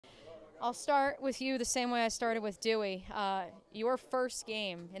I'll start with you the same way I started with Dewey. Your first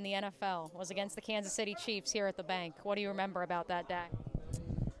game in the NFL was against the Kansas City Chiefs here at the bank. What do you remember about that day?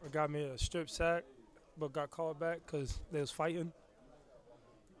 It got me a strip sack, but got called back because they was fighting.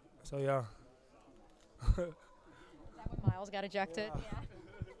 So, yeah. Is that when Miles got ejected?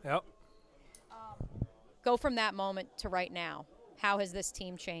 Yeah. Yep. Go from that moment to right now. How has this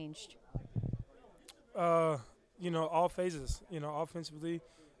team changed? All phases. Offensively,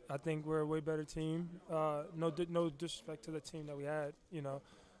 I think we're a way better team. No disrespect to the team that we had.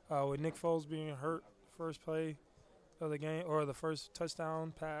 With Nick Foles being hurt first play of the game or the first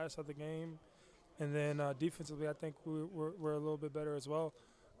touchdown pass of the game, and then defensively, I think we're a little bit better as well.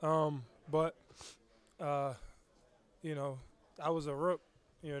 But I was a rook,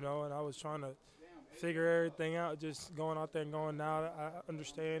 and I was trying to figure everything out, just going out there and going. Now I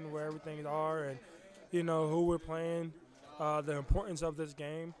understand where everything are and who we're playing, the importance of this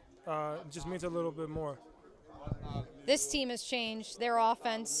game. It just means a little bit more. This team has changed. Their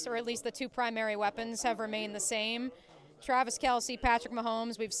offense, or at least the two primary weapons, have remained the same. Travis Kelce, Patrick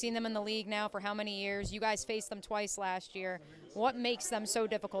Mahomes, we've seen them in the league now for how many years? You guys faced them twice last year. What makes them so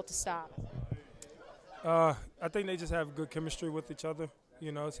difficult to stop? I think they just have good chemistry with each other.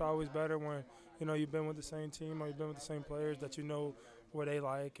 It's always better when, you've been with the same team or you've been with the same players that you know what they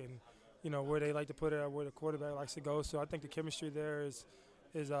like and, where they like to put it, where the quarterback likes to go. So I think the chemistry there is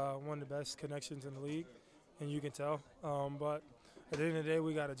one of the best connections in the league, and you can tell. But at the end of the day,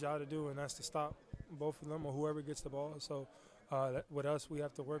 we got a job to do, and that's to stop both of them or whoever gets the ball. So with us, we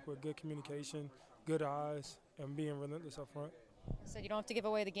have to work with good communication, good eyes, and being relentless up front. You said you don't have to give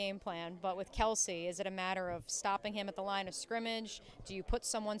away the game plan, but with Kelce, is it a matter of stopping him at the line of scrimmage? Do you put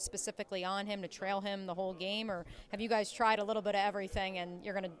someone specifically on him to trail him the whole game, or have you guys tried a little bit of everything and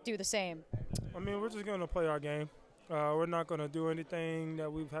you're going to do the same? I mean, we're just going to play our game. We're not going to do anything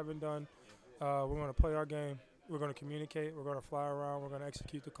that we haven't done. We're going to play our game. We're going to communicate. We're going to fly around. We're going to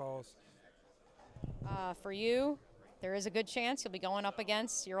execute the calls. For you, there is a good chance you'll be going up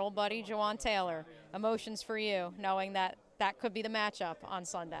against your old buddy, Jawan Taylor. Emotions for you, knowing that could be the matchup on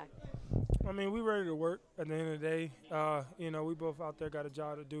Sunday. I mean, we're ready to work at the end of the day. We both out there got a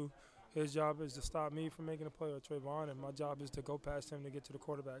job to do. His job is to stop me from making a play or Trayvon, and my job is to go past him to get to the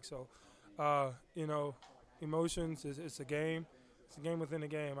quarterback. So, emotions, it's a game. It's a game within a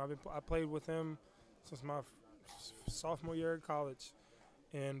game. I played with him since my sophomore year of college,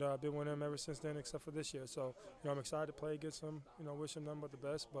 and I've been with him ever since then except for this year. So, I'm excited to play against him, wish him nothing but the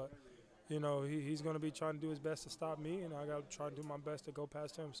best. But, he's going to be trying to do his best to stop me, and I got to try to do my best to go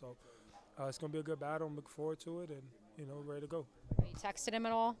past him. So it's going to be a good battle. I'm looking forward to it and, ready to go. Have you texted him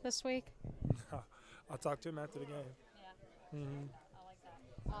at all this week? I'll talk to him after the game. Yeah. Mm-hmm. I like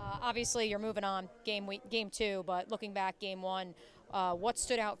that. Obviously, you're moving on game two, but looking back, game one, what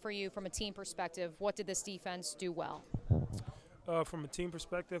stood out for you from a team perspective? What did this defense do well? From a team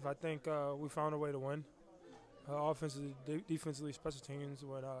perspective, I think we found a way to win. Offensively, defensively, special teams,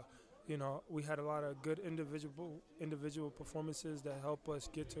 we had a lot of good individual performances that help us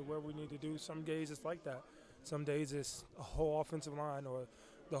get to where we need to do. Some days it's like that. Some days it's a whole offensive line or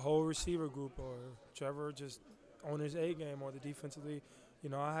the whole receiver group or Trevor just on his A game or the defensively.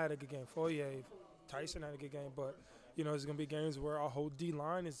 I had a good game. Foyer, Tyson had a good game. But, there's going to be games where our whole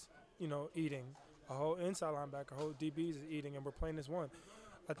D-line is, eating. Our whole inside linebacker, our whole DBs is eating, and we're playing this one.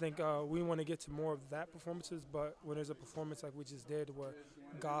 I think we want to get to more of that performances, but when there's a performance like we just did where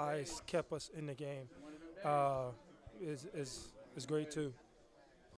guys kept us in the game, is great too.